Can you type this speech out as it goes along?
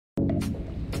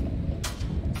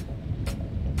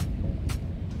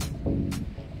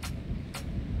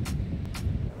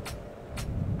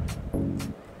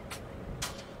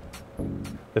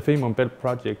The Femern Belt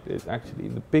project is actually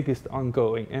the biggest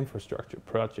ongoing infrastructure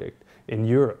project in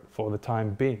Europe for the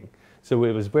time being. So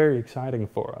it was very exciting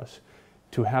for us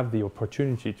to have the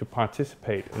opportunity to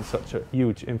participate in such a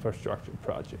huge infrastructure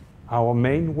project. Our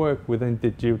main work within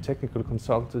the Geotechnical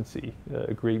Consultancy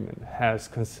agreement has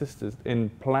consisted in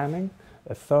planning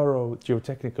a thorough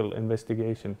geotechnical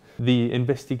investigation. The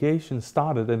investigation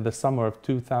started in the summer of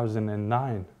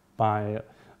 2009 by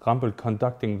Rambøll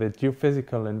conducting the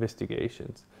geophysical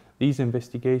investigations. These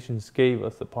investigations gave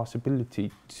us the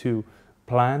possibility to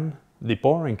plan the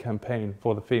boring campaign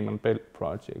for the Femern Belt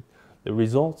project. The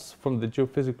results from the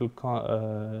geophysical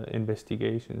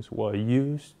investigations were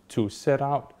used to set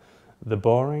out the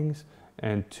borings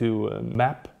and to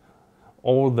map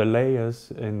all the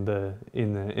layers in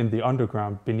the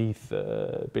underground beneath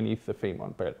the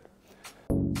Femern Belt.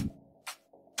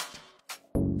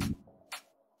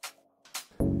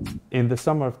 In the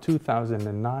summer of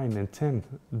 2009 and 10,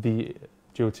 the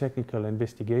geotechnical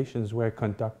investigations were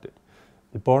conducted.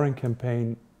 The boring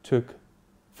campaign took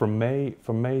from May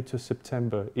to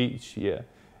September each year,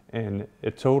 and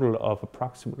a total of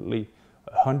approximately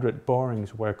 100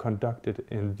 borings were conducted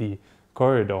in the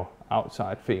corridor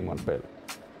outside Femern Belt.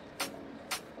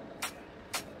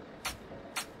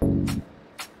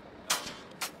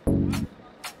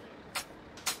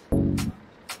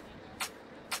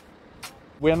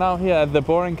 We are now here at the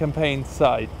boring campaign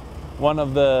site, one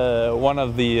of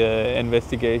the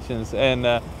investigations, and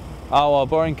our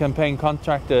boring campaign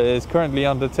contractor is currently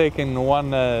undertaking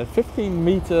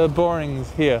 15-meter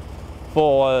borings here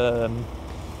for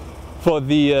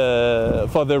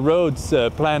the roads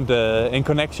planned in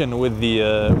connection with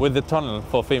the tunnel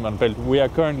for Femern Belt. We are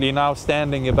currently now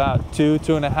standing about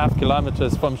 2.5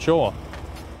 kilometers from shore.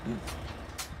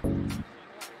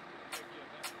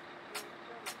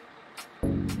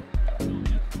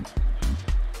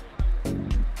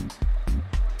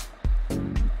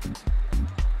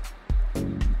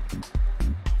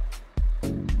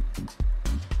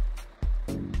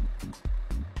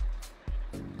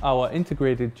 Our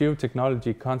integrated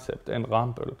geotechnology concept in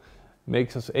Rambøll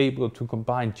makes us able to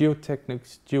combine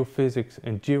geotechnics, geophysics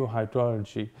and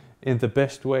geohydrology in the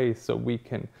best way, so we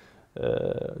can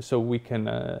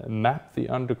map the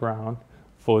underground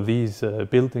for these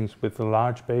buildings with a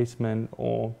large basement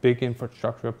or big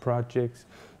infrastructure projects.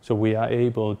 So we are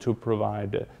able to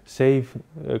provide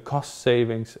cost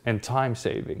savings and time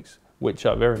savings, which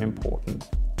are very important.